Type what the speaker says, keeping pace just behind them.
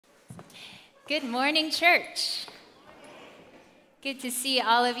Good morning, church. Good to see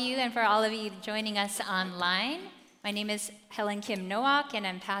all of you and for all of you joining us online. My name is Helen Kim Nowak, and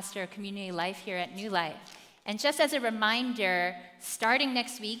I'm pastor of community life here at New Life. And just as a reminder, starting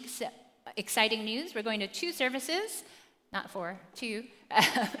next week's exciting news, we're going to 2 services, not 4, 2.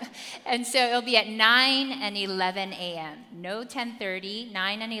 And so it'll be at 9 and 11 a.m. No 10:30,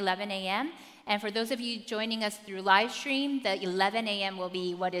 9 and 11 a.m. And for those of you joining us through live stream, the 11 a.m. will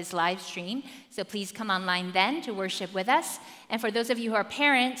be what is live stream. So please come online then to worship with us. And for those of you who are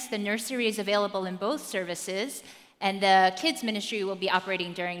parents, the nursery is available in both services. And the kids ministry will be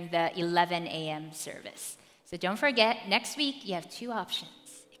operating during the 11 a.m. service. So don't forget, next week you have 2 options.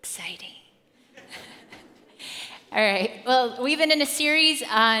 Exciting. All right. Well, we've been in a series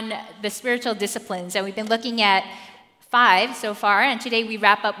on the spiritual disciplines, and we've been looking at 5 so far. And today we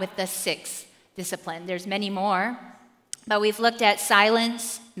wrap up with the 6th discipline. There's many more, but we've looked at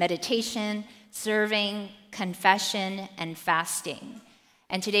silence, meditation, serving, confession, and fasting.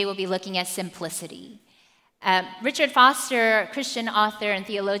 And today we'll be looking at simplicity. Richard Foster, Christian author and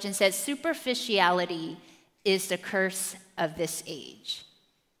theologian, says superficiality is the curse of this age.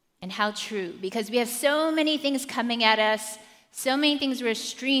 And how true, because we have so many things coming at us, so many things we're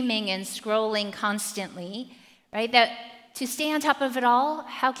streaming and scrolling constantly, right? That to stay on top of it all,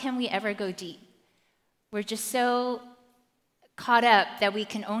 how can we ever go deep? We're just so caught up that we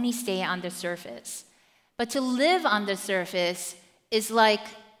can only stay on the surface. But to live on the surface is like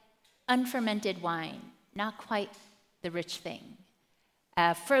unfermented wine, not quite the rich thing.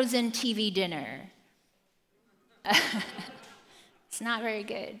 Frozen TV dinner. It's not very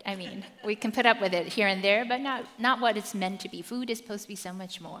good. I mean, we can put up with it here and there, but not what it's meant to be. Food is supposed to be so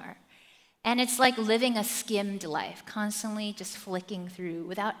much more. And it's like living a skimmed life, constantly just flicking through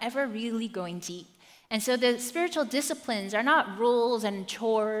without ever really going deep. And so the spiritual disciplines are not rules and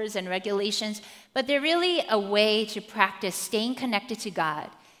chores and regulations, but they're really a way to practice staying connected to God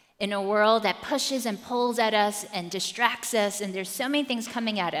in a world that pushes and pulls at us and distracts us, and there's so many things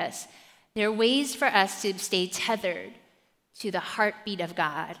coming at us. There are ways for us to stay tethered to the heartbeat of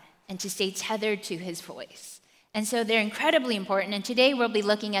God and to stay tethered to his voice. And so they're incredibly important. And today we'll be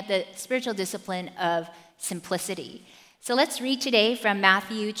looking at the spiritual discipline of simplicity. So let's read today from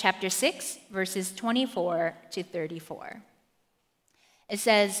Matthew chapter 6, verses 24 to 34. It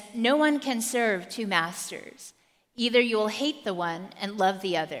says, "No one can serve 2 masters. Either you will hate the one and love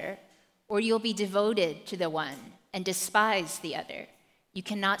the other, or you'll be devoted to the one and despise the other. You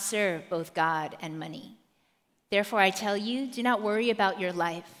cannot serve both God and money. Therefore, I tell you, do not worry about your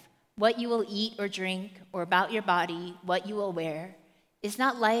life, what you will eat or drink, or about your body, what you will wear. Is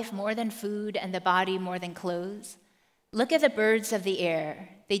not life more than food and the body more than clothes? Look at the birds of the air.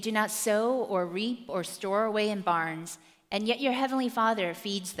 They do not sow or reap or store away in barns, and yet your heavenly Father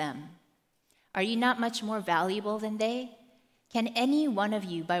feeds them. Are you not much more valuable than they? Can any one of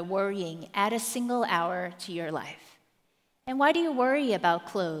you, by worrying, add a single hour to your life? And why do you worry about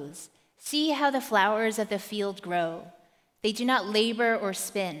clothes? See how the flowers of the field grow. They do not labor or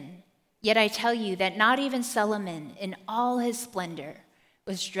spin. Yet I tell you that not even Solomon, in all his splendor,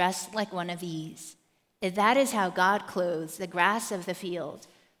 was dressed like one of these. If that is how God clothes the grass of the field,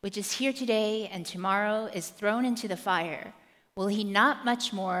 which is here today and tomorrow is thrown into the fire, will he not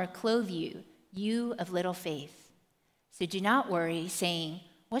much more clothe you, you of little faith? So do not worry, saying,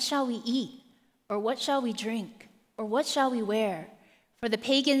 what shall we eat? Or what shall we drink? Or what shall we wear? For the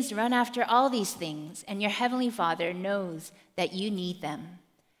pagans run after all these things, and your heavenly Father knows that you need them.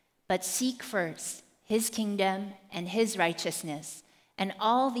 But seek first his kingdom and his righteousness, and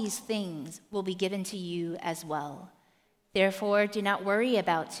all these things will be given to you as well. Therefore, do not worry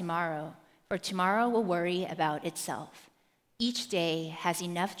about tomorrow, for tomorrow will worry about itself. Each day has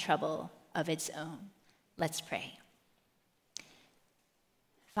enough trouble of its own." Let's pray.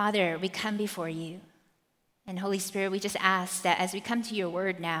 Father, we come before you. And Holy Spirit, we just ask that as we come to your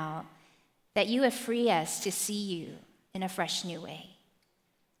word now, that you would free us to see you in a fresh new way.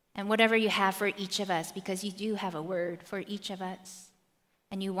 And whatever you have for each of us, because you do have a word for each of us,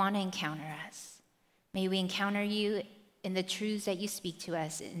 and you want to encounter us. May we encounter you in the truths that you speak to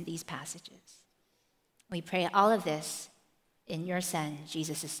us in these passages. We pray all of this in your Son,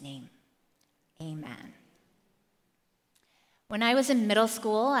 Jesus' name. Amen. When I was in middle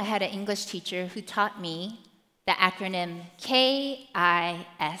school, I had an English teacher who taught me the acronym KISS.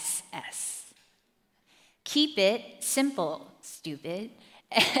 Keep it simple, stupid.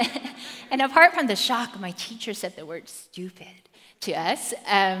 And apart from the shock, my teacher said the word stupid to us.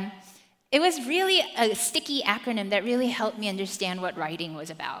 It was really a sticky acronym that really helped me understand what writing was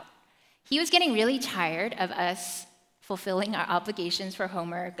about. He was getting really tired of us fulfilling our obligations for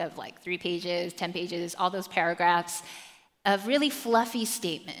homework of like 3 pages, 10 pages, all those paragraphs of really fluffy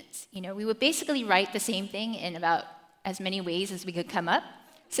statements. We would basically write the same thing in about as many ways as we could come up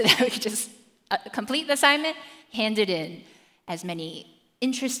so that we could just complete the assignment, hand it in. As many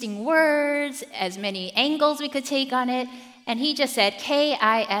interesting words, as many angles we could take on it. And he just said,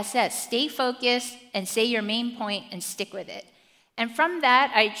 KISS, stay focused and say your main point and stick with it. And from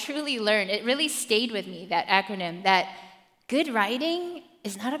that, I truly learned, it really stayed with me, that acronym, that good writing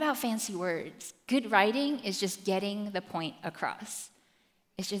is not about fancy words. Good writing is just getting the point across.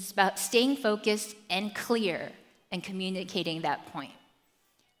 It's just about staying focused and clear and communicating that point.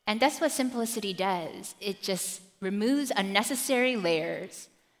 And that's what simplicity does. It just removes unnecessary layers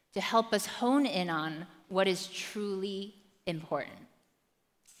to help us hone in on what is truly important.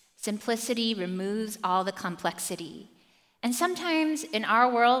 Simplicity removes all the complexity. And sometimes in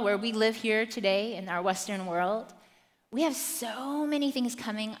our world where we live here today, in our Western world, we have so many things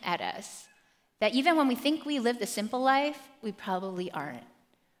coming at us that even when we think we live the simple life, we probably aren't.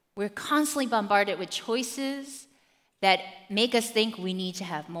 We're constantly bombarded with choices that make us think we need to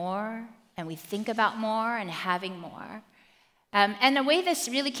have more, and we think about more and having more. And the way this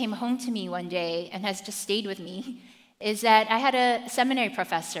really came home to me one day and has just stayed with me is that I had a seminary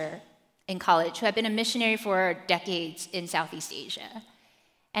professor in college who had been a missionary for decades in Southeast Asia.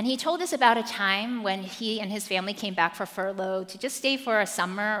 And he told us about a time when he and his family came back for furlough to just stay for a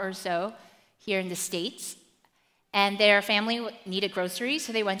summer or so here in the States. And their family needed groceries,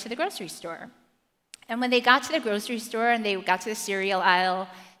 so they went to the grocery store. And when they got to the grocery store and they got to the cereal aisle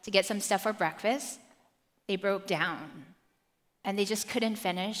to get some stuff for breakfast, they broke down. And they just couldn't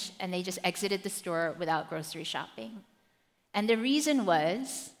finish, and they just exited the store without grocery shopping. And the reason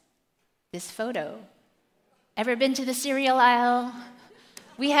was this photo. Ever been to the cereal aisle?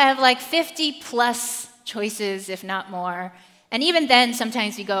 We have like 50 plus choices, if not more. And even then,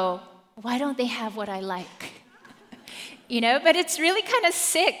 sometimes we go, why don't they have what I like? But it's really kind of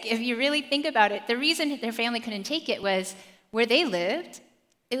sick if you really think about it. The reason their family couldn't take it was where they lived,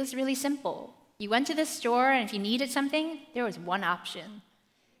 it was really simple. You went to the store, and if you needed something, there was one option,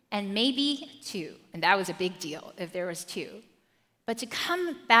 and maybe 2, and that was a big deal if there was 2. But to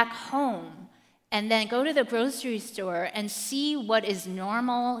come back home and then go to the grocery store and see what is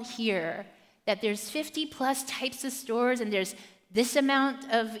normal here, that there's 50 plus types of stores, and there's this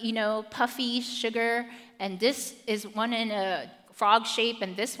amount of, puffy sugar, and this is one in a frog shape,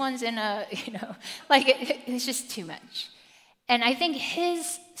 and this one's in a, it's just too much. And I think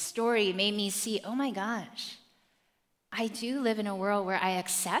his story made me see, oh my gosh, I do live in a world where I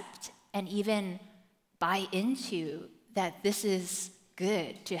accept and even buy into that this is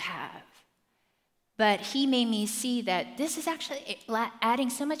good to have. But he made me see that this is actually adding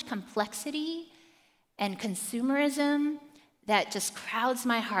so much complexity and consumerism that just crowds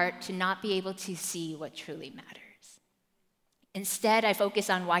my heart to not be able to see what truly matters. Instead, I focus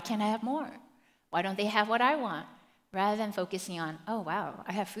on why can't I have more? Why don't they have what I want? Rather than focusing on, oh, wow,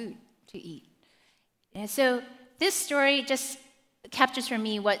 I have food to eat. And so this story just captures for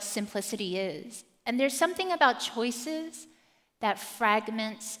me what simplicity is. And there's something about choices that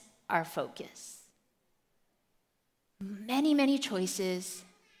fragments our focus. Many, many choices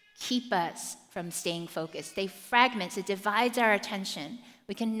keep us from staying focused. They fragment, it divides our attention.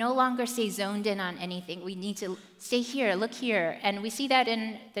 We can no longer stay zoned in on anything. We need to stay here, look here. And we see that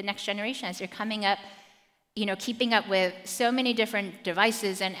in the next generation as they're coming up, keeping up with so many different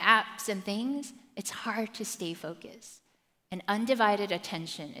devices and apps and things, it's hard to stay focused. And undivided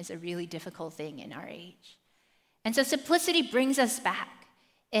attention is a really difficult thing in our age. And so simplicity brings us back.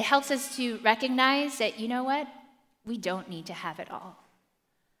 It helps us to recognize that, we don't need to have it all.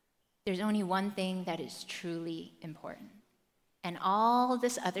 There's only one thing that is truly important. And all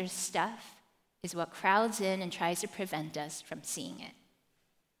this other stuff is what crowds in and tries to prevent us from seeing it.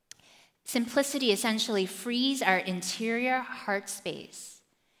 Simplicity essentially frees our interior heart space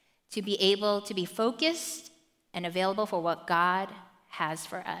to be able to be focused and available for what God has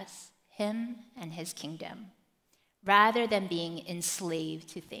for us, Him and His kingdom, rather than being enslaved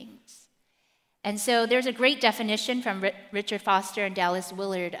to things. And so there's a great definition from Richard Foster and Dallas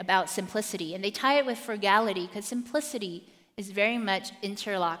Willard about simplicity, and they tie it with frugality because simplicity is very much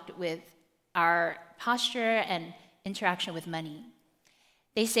interlocked with our posture and interaction with money.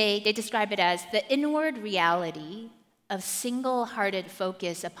 They describe it as the inward reality of single-hearted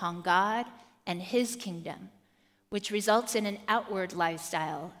focus upon God and His kingdom, which results in an outward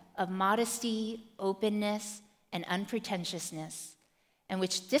lifestyle of modesty, openness, and unpretentiousness, and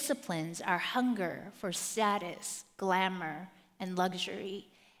which disciplines our hunger for status, glamour, and luxury,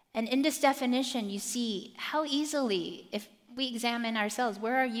 And in this definition, you see how easily, if we examine ourselves,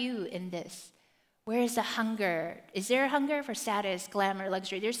 where are you in this? Where is the hunger? Is there a hunger for status, glamour,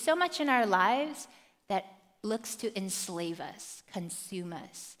 luxury? There's so much in our lives that looks to enslave us, consume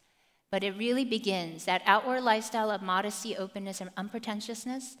us. But it really begins, that outward lifestyle of modesty, openness, and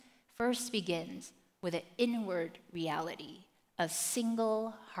unpretentiousness first begins with an inward reality of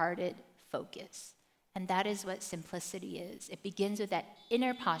single-hearted focus. And that is what simplicity is. It begins with that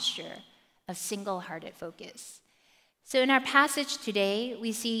inner posture of single-hearted focus. So in our passage today,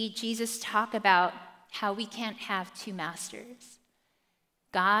 we see Jesus talk about how we can't have two masters,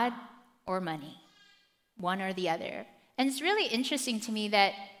 God or money, one or the other. And it's really interesting to me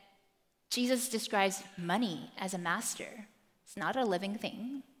that Jesus describes money as a master. It's not a living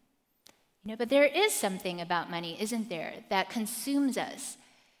thing. But there is something about money, isn't there, that consumes us,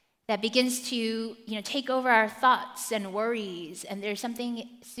 that begins to, take over our thoughts and worries, and there's something,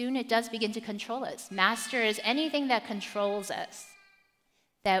 soon it does begin to control us. Master is anything that controls us,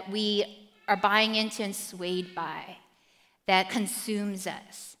 that we are buying into and swayed by, that consumes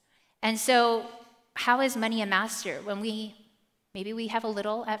us. And so, how is money a master? When maybe we have a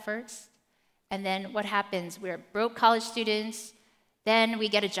little at first, and then what happens? We're broke college students, then we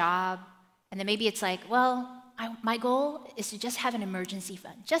get a job, and then maybe it's like, well, my goal is to just have an emergency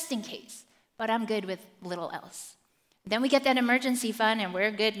fund, just in case, but I'm good with little else. Then we get that emergency fund, and we're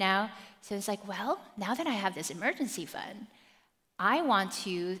good now. So it's like, well, now that I have this emergency fund, I want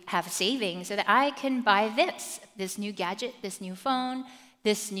to have savings so that I can buy this new gadget, this new phone,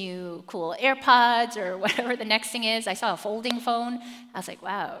 this new cool AirPods, or whatever the next thing is. I saw a folding phone. I was like,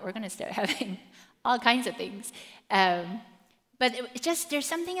 wow, we're going to start having all kinds of things. But there's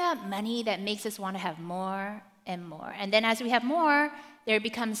something about money that makes us want to have more and more. And then as we have more, there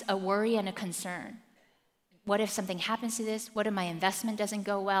becomes a worry and a concern. What if something happens to this? What if my investment doesn't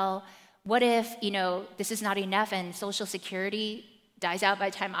go well? What if, this is not enough and Social Security dies out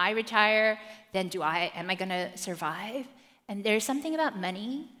by the time I retire? Then am I going to survive? And there's something about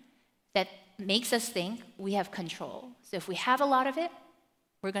money that makes us think we have control. So if we have a lot of it,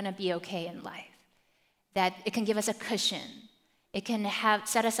 we're going to be okay in life. That it can give us a cushion. It can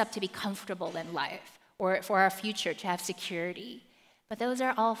set us up to be comfortable in life, or for our future to have security. But those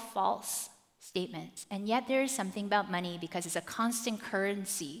are all false statements. And yet there is something about money, because it's a constant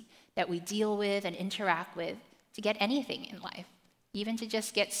currency that we deal with and interact with to get anything in life, even to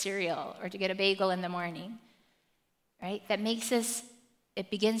just get cereal or to get a bagel in the morning, right? It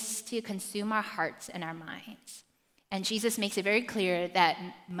begins to consume our hearts and our minds. And Jesus makes it very clear that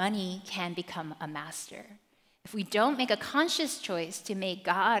money can become a master. If we don't make a conscious choice to make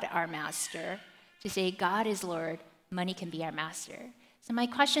God our master, to say God is Lord, money can be our master. So my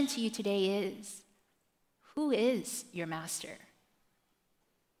question to you today is, who is your master?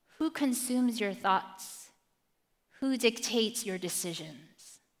 Who consumes your thoughts? Who dictates your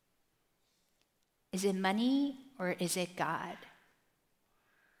decisions? Is it money or is it God?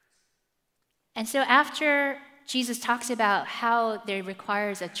 And so after Jesus talks about how there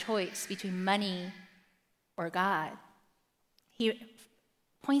requires a choice between money or God, he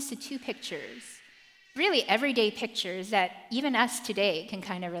points to two pictures, really everyday pictures that even us today can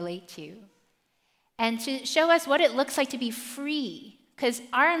kind of relate to, and to show us what it looks like to be free, because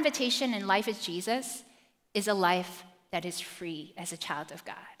our invitation in life as Jesus is a life that is free as a child of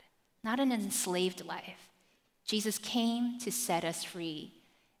God, not an enslaved life. Jesus came to set us free,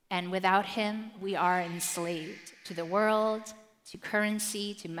 and without him, we are enslaved to the world, to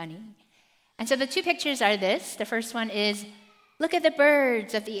currency, to money. And so the two pictures are this. The first one is, look at the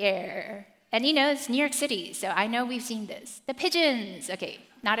birds of the air. And it's New York City, so I know we've seen this. The pigeons, okay,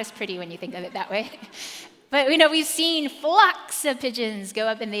 not as pretty when you think of it that way. But we've seen flocks of pigeons go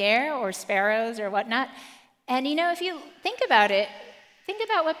up in the air, or sparrows or whatnot. And if you think about it, think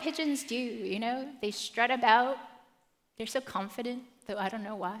about what pigeons do. They strut about. They're so confident, though I don't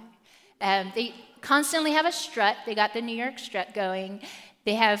know why. They constantly have a strut. They got the New York strut going.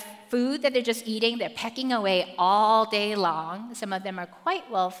 They have food that they're just eating. They're pecking away all day long. Some of them are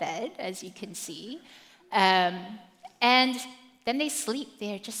quite well fed, as you can see. And then they sleep.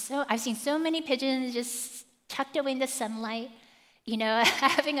 They're just I've seen so many pigeons just tucked away in the sunlight,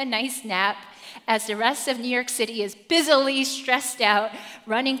 having a nice nap as the rest of New York City is busily stressed out,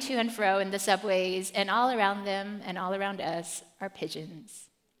 running to and fro in the subways, and all around them and all around us are pigeons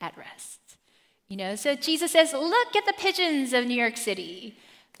at rest. So Jesus says, look at the pigeons of New York City.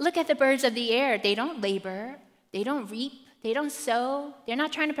 Look at the birds of the air. They don't labor. They don't reap. They don't sow. They're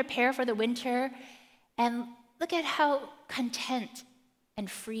not trying to prepare for the winter. And look at how content and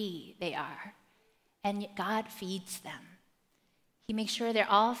free they are. And God feeds them. He makes sure they're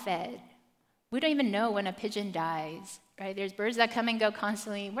all fed. We don't even know when a pigeon dies, right? There's birds that come and go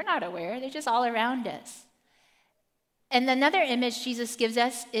constantly. We're not aware. They're just all around us. And another image Jesus gives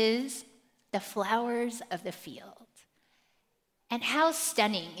us is the flowers of the field. And how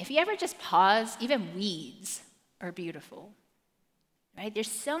stunning. If you ever just pause, even weeds are beautiful, right?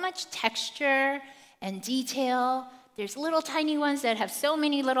 There's so much texture and detail. There's little tiny ones that have so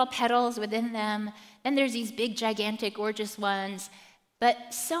many little petals within them. Then there's these big, gigantic, gorgeous ones.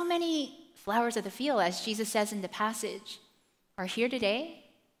 But so many flowers of the field, as Jesus says in the passage, are here today,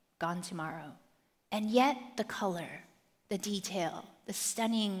 gone tomorrow. And yet the color, the detail, the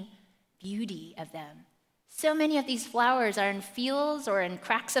stunning beauty of them. So many of these flowers are in fields or in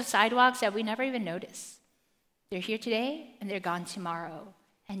cracks of sidewalks that we never even notice. They're here today and they're gone tomorrow.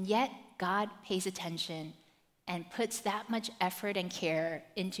 And yet God pays attention and puts that much effort and care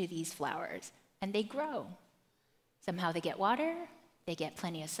into these flowers. And they grow. Somehow they get water, they get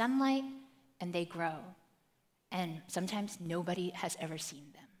plenty of sunlight, and they grow. And sometimes nobody has ever seen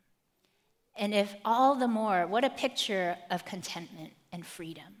them. And if all the more, what a picture of contentment and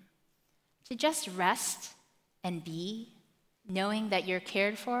freedom. To just rest and be, knowing that you're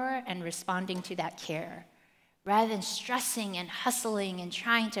cared for and responding to that care, rather than stressing and hustling and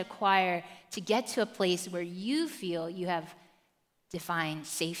trying to acquire to get to a place where you feel you have defined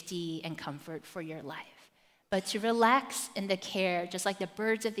safety and comfort for your life. But to relax in the care, just like the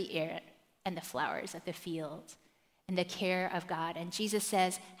birds of the air and the flowers of the field, in the care of God. And Jesus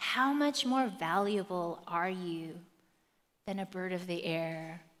says, how much more valuable are you than a bird of the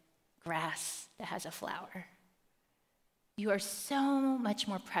air, grass that has a flower? You are so much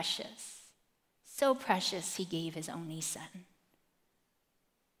more precious. So precious, he gave his only son.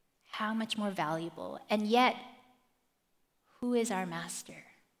 How much more valuable. And yet, who is our master?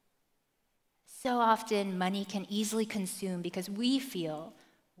 So often, money can easily consume because we feel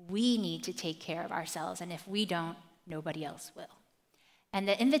we need to take care of ourselves, and if we don't, nobody else will. And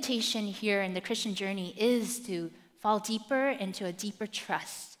the invitation here in the Christian journey is to fall deeper into a deeper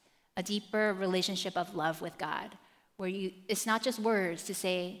trust, a deeper relationship of love with God, where it's not just words to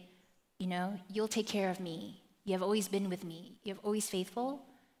say, you'll take care of me. You have always been with me. You have always faithful.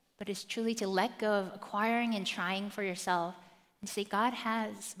 But it's truly to let go of acquiring and trying for yourself and say, God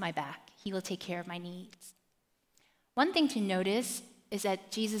has my back. He will take care of my needs. One thing to notice is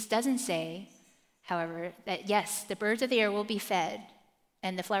that Jesus doesn't say, however, that yes, the birds of the air will be fed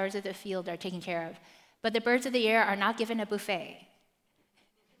and the flowers of the field are taken care of, but the birds of the air are not given a buffet.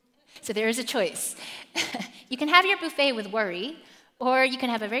 So there is a choice. You can have your buffet with worry, or you can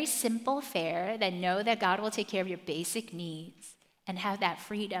have a very simple fare that know that God will take care of your basic needs and have that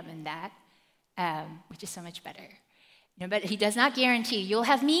freedom in that, which is so much better. But he does not guarantee you'll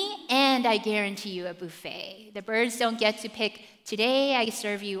have me, and I guarantee you a buffet. The birds don't get to pick, today I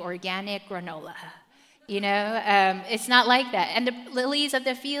serve you organic granola. It's not like that. And the lilies of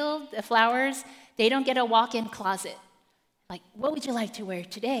the field, the flowers, they don't get a walk-in closet. Like, what would you like to wear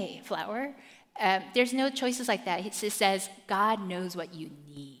today, flower? There's no choices like that. It just says, God knows what you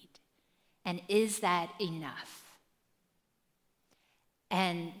need. And is that enough?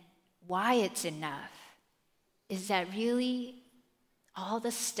 And why it's enough is that really all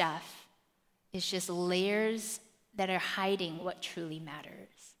the stuff is just layers that are hiding what truly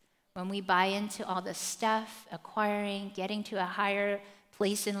matters. When we buy into all the stuff, acquiring, getting to a higher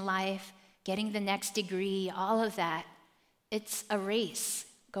place in life, getting the next degree, all of that, it's a race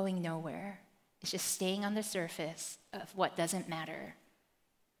going nowhere. It's just staying on the surface of what doesn't matter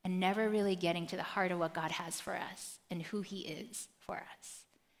and never really getting to the heart of what God has for us and who he is for us.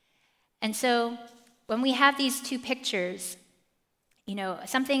 And so when we have these two pictures,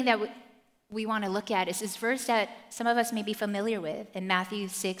 something that we want to look at is this verse that some of us may be familiar with in Matthew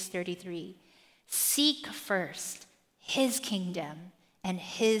 6:33. Seek first his kingdom and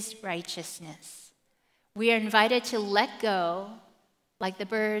his righteousness. We are invited to let go, like the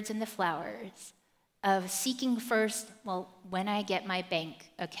birds and the flowers, of seeking first, when I get my bank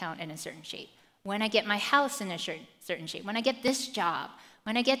account in a certain shape, when I get my house in a certain shape, when I get this job,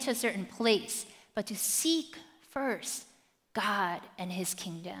 when I get to a certain place, but to seek first God and his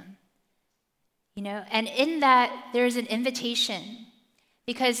kingdom. And in that, there's an invitation.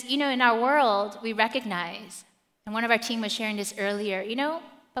 Because, in our world, we recognize, and one of our team was sharing this earlier,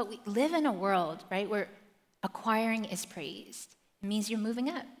 but we live in a world, right, where acquiring is praised. It means you're moving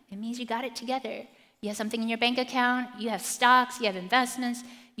up. It means you got it together. You have something in your bank account, you have stocks, you have investments,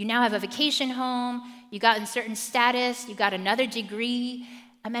 you now have a vacation home, you got a certain status, you got another degree.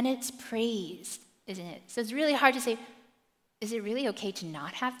 It's praised, isn't it? So it's really hard to say, is it really okay to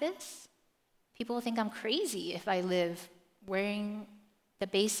not have this? People will think I'm crazy if I live wearing the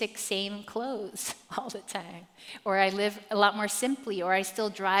basic same clothes all the time. Or I live a lot more simply, or I still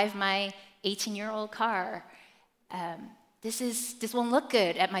drive my 18-year-old car. This won't look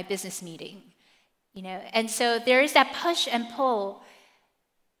good at my business meeting. And so there is that push and pull.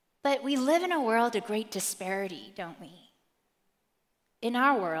 But we live in a world of great disparity, don't we? In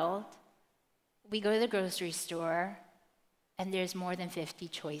our world, we go to the grocery store, and there's more than 50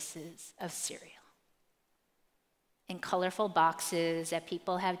 choices of cereal in colorful boxes that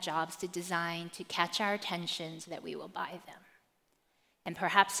people have jobs to design to catch our attention so that we will buy them. And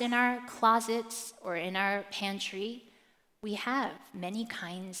perhaps in our closets or in our pantry, we have many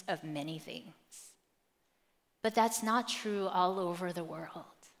kinds of many things. But that's not true all over the world.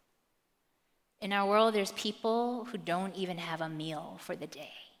 In our world, there's people who don't even have a meal for the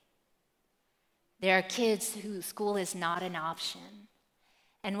day. There are kids whose school is not an option.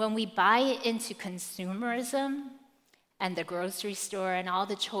 And when we buy into consumerism and the grocery store and all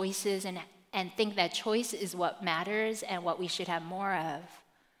the choices and think that choice is what matters and what we should have more of,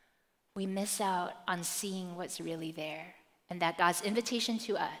 we miss out on seeing what's really there. And that God's invitation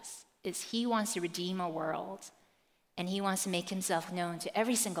to us is He wants to redeem a world, and He wants to make Himself known to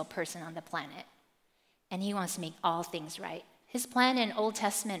every single person on the planet. And He wants to make all things right. His plan in Old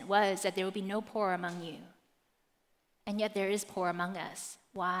Testament was that there would be no poor among you. And yet there is poor among us.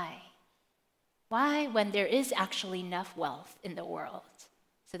 Why? Why, when there is actually enough wealth in the world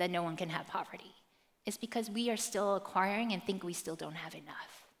so that no one can have poverty? It's because we are still acquiring and think we still don't have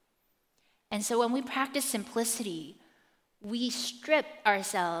enough. And so when we practice simplicity, we strip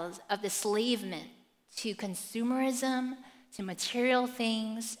ourselves of the enslavement to consumerism, to material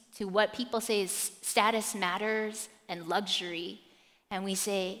things, to what people say is status matters and luxury. And we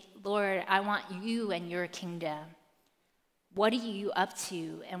say, Lord, I want you and your kingdom. What are you up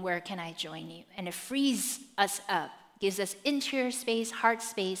to, and where can I join you? And it frees us up, gives us interior space, heart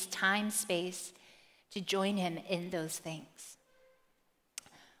space, time space to join Him in those things.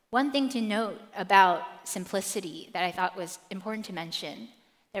 One thing to note about simplicity that I thought was important to mention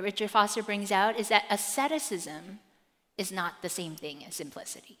that Richard Foster brings out is that asceticism is not the same thing as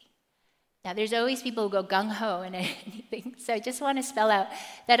simplicity. Now, there's always people who go gung-ho in anything, so I just want to spell out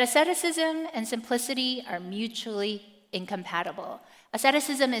that asceticism and simplicity are mutually incompatible.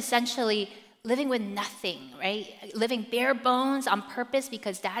 Asceticism is essentially living with nothing, right? Living bare bones on purpose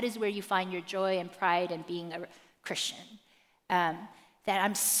because that is where you find your joy and pride in being a Christian. That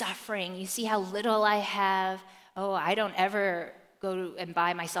I'm suffering. You see how little I have. Oh, I don't ever go and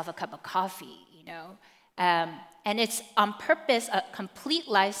buy myself a cup of coffee, And it's on purpose a complete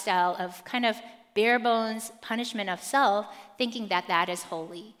lifestyle of kind of bare bones punishment of self, thinking that that is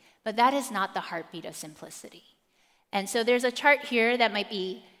holy. But that is not the heartbeat of simplicity. And so there's a chart here that might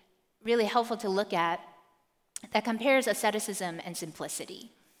be really helpful to look at that compares asceticism and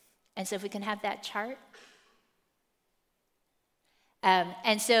simplicity. And so if we can have that chart.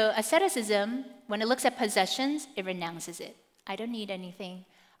 And so asceticism, when it looks at possessions, it renounces it. I don't need anything.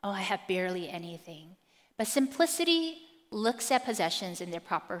 Oh, I have barely anything. But simplicity looks at possessions in their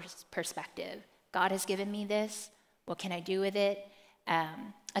proper perspective. God has given me this. What can I do with it?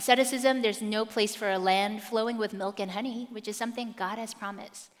 Asceticism, there's no place for a land flowing with milk and honey, which is something God has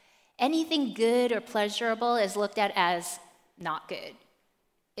promised. Anything good or pleasurable is looked at as not good,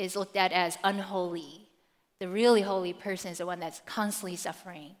 is looked at as unholy. The really holy person is the one that's constantly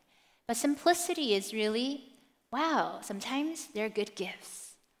suffering. But simplicity is really, wow, sometimes there are good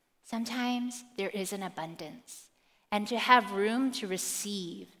gifts. Sometimes there is an abundance. And to have room to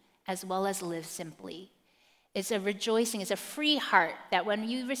receive as well as live simply. It's a rejoicing, it's a free heart that when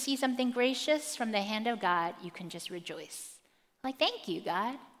you receive something gracious from the hand of God, you can just rejoice. Like, thank you,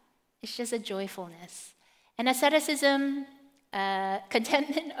 God. It's just a joyfulness. And asceticism,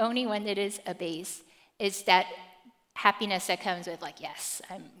 contentment only when it is abased, is that happiness that comes with like, yes,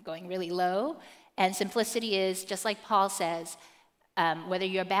 I'm going really low. And simplicity is, just like Paul says, whether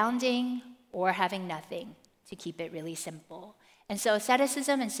you're abounding or having nothing, to keep it really simple. And so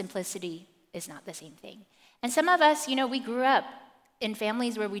asceticism and simplicity is not the same thing. And some of us, we grew up in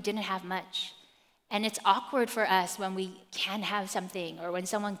families where we didn't have much. And it's awkward for us when we can have something or when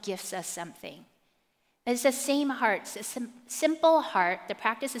someone gifts us something. It's the same heart, it's a simple heart. The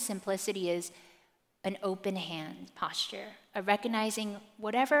practice of simplicity is an open hand posture of recognizing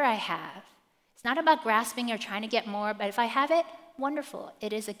whatever I have. It's not about grasping or trying to get more, but if I have it, wonderful,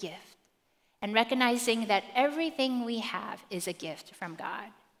 it is a gift. And recognizing that everything we have is a gift from God.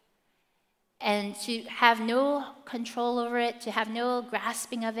 And to have no control over it, to have no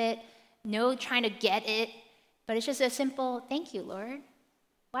grasping of it, no trying to get it, but it's just a simple, thank you, Lord.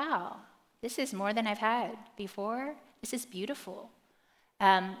 Wow, this is more than I've had before. This is beautiful.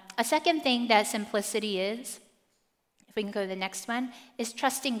 A second thing that simplicity is, if we can go to the next one, is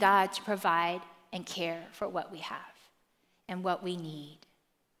trusting God to provide and care for what we have and what we need.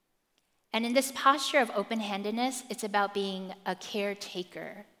 And in this posture of open-handedness, it's about being a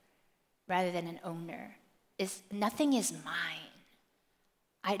caretaker rather than an owner. Nothing is mine.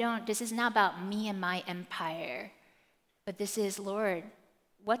 This is not about me and my empire, but this is, Lord,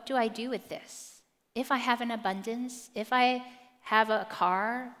 what do I do with this? If I have an abundance, if I have a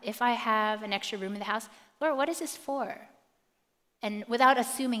car, if I have an extra room in the house, Lord, what is this for? And without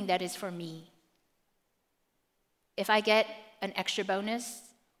assuming that is for me. If I get an extra bonus,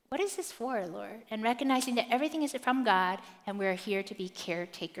 what is this for, Lord? And recognizing that everything is from God and we're here to be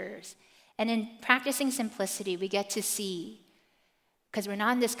caretakers. And in practicing simplicity, we get to see, because we're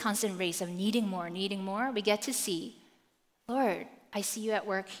not in this constant race of needing more, we get to see, Lord, I see you at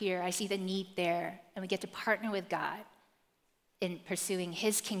work here, I see the need there, and we get to partner with God in pursuing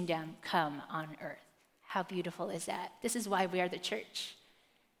his kingdom come on earth. How beautiful is that? This is why we are the church,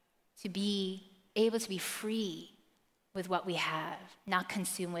 to be able to be free with what we have, not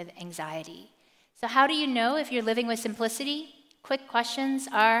consumed with anxiety. So how do you know if you're living with simplicity? Quick questions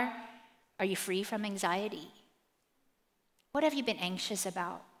are you free from anxiety? What have you been anxious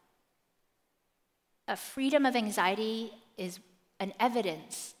about? A freedom of anxiety is an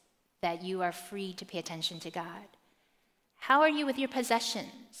evidence that you are free to pay attention to God. How are you with your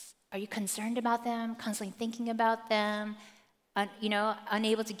possessions? Are you concerned about them, constantly thinking about them,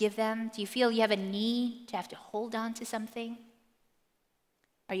 unable to give them? Do you feel you have a need to have to hold on to something?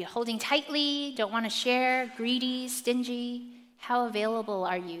 Are you holding tightly, don't want to share, greedy, stingy? How available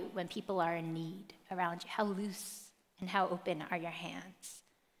are you when people are in need around you? How loose and how open are your hands?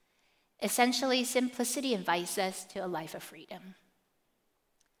 Essentially, simplicity invites us to a life of freedom.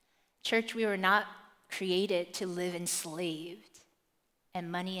 Church, we were not created to live enslaved,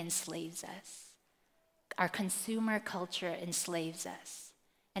 and money enslaves us. Our consumer culture enslaves us,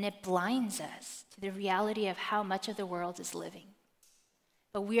 and it blinds us to the reality of how much of the world is living.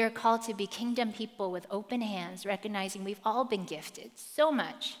 But we are called to be kingdom people with open hands, recognizing we've all been gifted so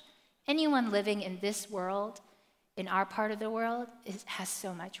much. Anyone living in this world, in our part of the world, has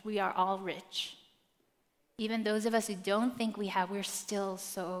so much. We are all rich. Even those of us who don't think we have, we're still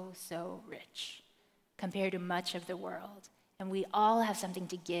so rich compared to much of the world. And we all have something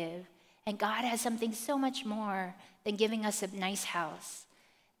to give. And God has something so much more than giving us a nice house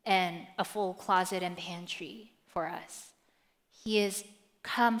and a full closet and pantry for us. He has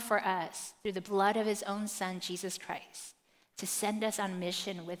come for us through the blood of his own Son, Jesus Christ, to send us on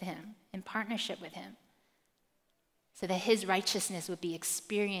mission with him, in partnership with him, so that his righteousness would be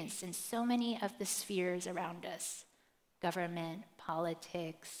experienced in so many of the spheres around us: government,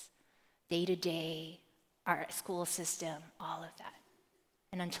 politics, day-to-day, our school system, all of that.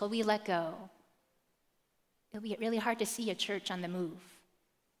 And until we let go, it'll be really hard to see a church on the move.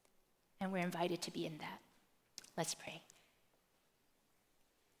 And we're invited to be in that. Let's pray.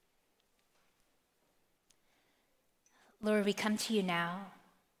 Lord, we come to you now,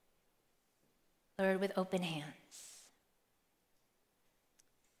 Lord, with open hands.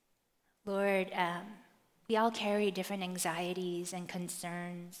 Lord, we all carry different anxieties and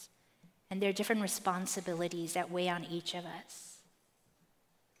concerns, and there are different responsibilities that weigh on each of us.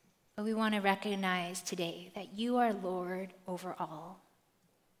 But we want to recognize today that you are Lord over all.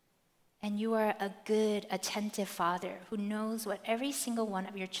 And you are a good, attentive Father who knows what every single one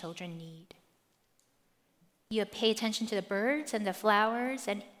of your children need. You pay attention to the birds and the flowers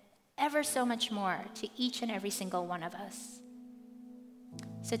and ever so much more to each and every single one of us.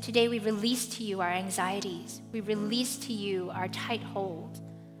 So today we release to you our anxieties. We release to you our tight hold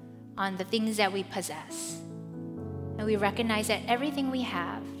on the things that we possess. And we recognize that everything we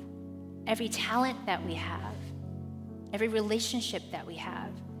have, every talent that we have, every relationship that we have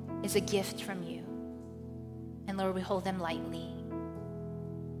is a gift from you. And Lord, we hold them lightly.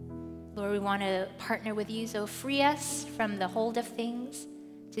 Lord, we want to partner with you, so free us from the hold of things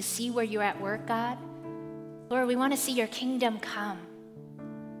to see where you're at work, God. Lord, we want to see your kingdom come.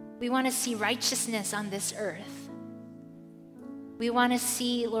 We want to see righteousness on this earth. We want to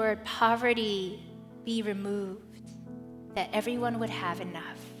see, Lord, poverty be removed, that everyone would have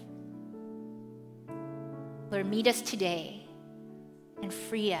enough. Lord, meet us today and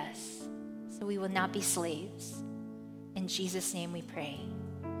free us so we will not be slaves. In Jesus' name we pray.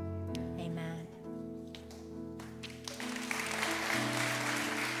 Amen.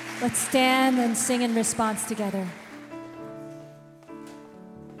 Let's stand and sing in response together.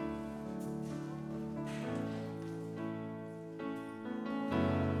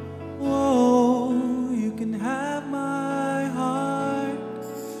 Oh, you can have my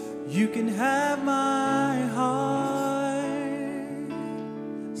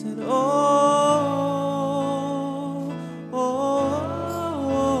Said, oh,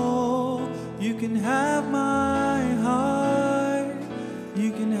 oh, you can have my heart.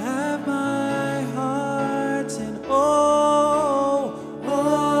 You can have my heart. Said, oh,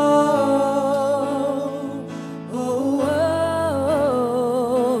 oh, oh,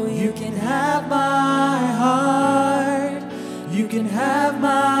 oh, you can have my heart. You can have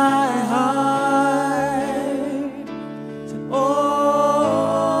my heart. Said, oh,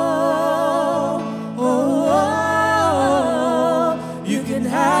 oh, oh, you can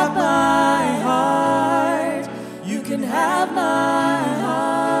have my heart. You can have my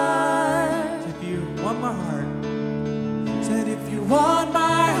heart. If you want my heart, said if you want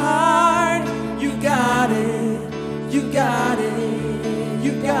my heart, you got it. You got it.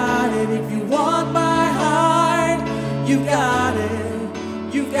 You got it. If you want my heart, you got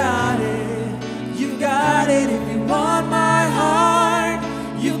it. You got it. You got it. If you want my heart,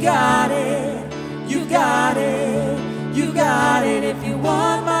 you got it. You got it. You got it. If you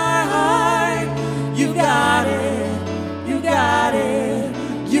want my heart, you got it. You got it.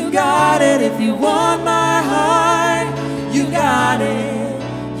 You got it. If you want my heart, you got it.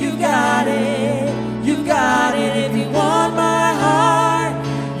 You got it. You got it. If you want my heart,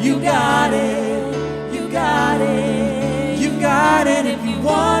 you got it. You got it. You got it. If you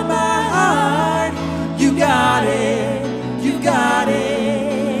want my heart, you got it. You got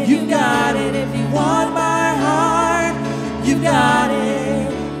it. You got it. If you want my heart, you got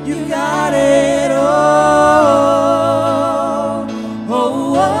it. You got it. Oh,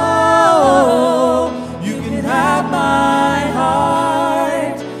 oh, oh, you can have my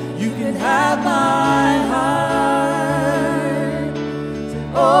heart. You can have my heart.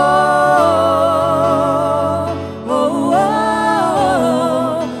 Oh, oh,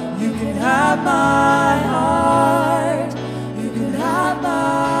 oh, you can have my heart. You can have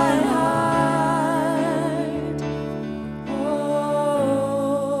my heart. Oh,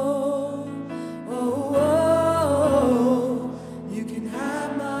 oh, oh, you can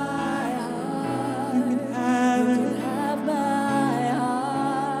have my heart. You can have my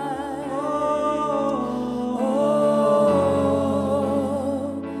heart. Oh,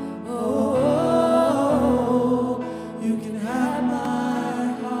 oh, you can have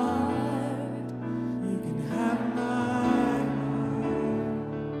my heart. You can have my heart.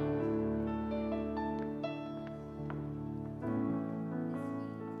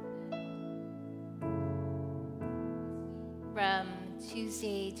 From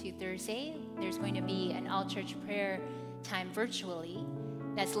Tuesday to Thursday, there's going to be an all-church prayer time virtually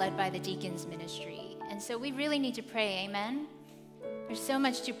that's led by the Deacons Ministry. And so we really need to pray, amen? There's so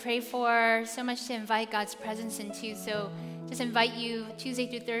much to pray for, so much to invite God's presence into. So just invite you Tuesday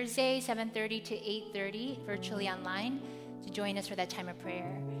through Thursday, 7:30 to 8:30, virtually online, to join us for that time of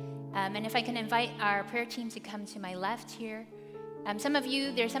prayer. And if I can invite our prayer team to come to my left here. Some of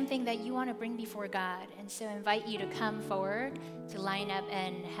you, there's something that you want to bring before God, and so I invite you to come forward to line up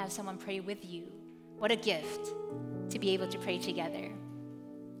and have someone pray with you. What a gift to be able to pray together.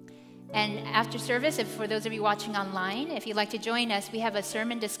 And after service, if for those of you watching online, if you'd like to join us, we have a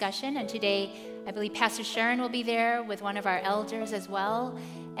sermon discussion, and today I believe Pastor Sharon will be there with one of our elders as well.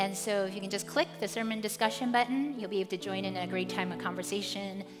 And so if you can just click the sermon discussion button, you'll be able to join in a great time of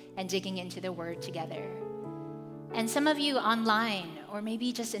conversation and digging into the Word together. And some of you online, or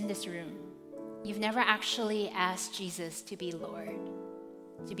maybe just in this room, you've never actually asked Jesus to be Lord,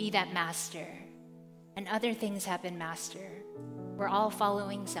 to be that master. And other things have been master. We're all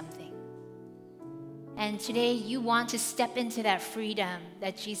following something. And today you want to step into that freedom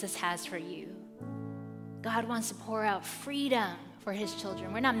that Jesus has for you. God wants to pour out freedom for his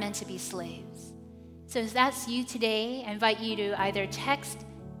children. We're not meant to be slaves. So if that's you today, I invite you to either text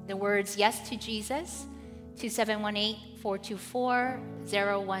the words yes to Jesus to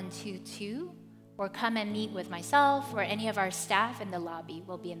 718-424-0122, or come and meet with myself or any of our staff in the lobby.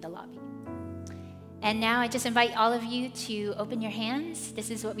 We'll be in the lobby. And now I just invite all of you to open your hands. This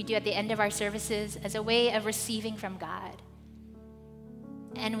is what we do at the end of our services as a way of receiving from God.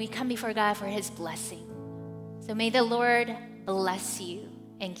 And we come before God for his blessing. So may the Lord bless you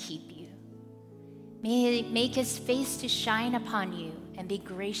and keep you. May he make his face to shine upon you and be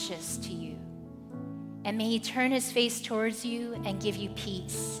gracious to you. And may he turn his face towards you and give you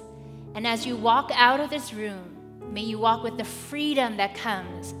peace. And as you walk out of this room, may you walk with the freedom that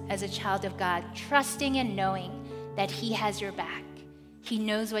comes as a child of God, trusting and knowing that he has your back. He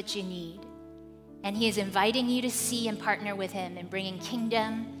knows what you need. And he is inviting you to see and partner with him in bringing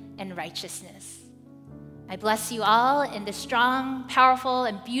kingdom and righteousness. I bless you all in the strong, powerful,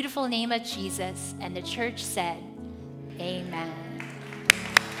 and beautiful name of Jesus. And the church said, amen.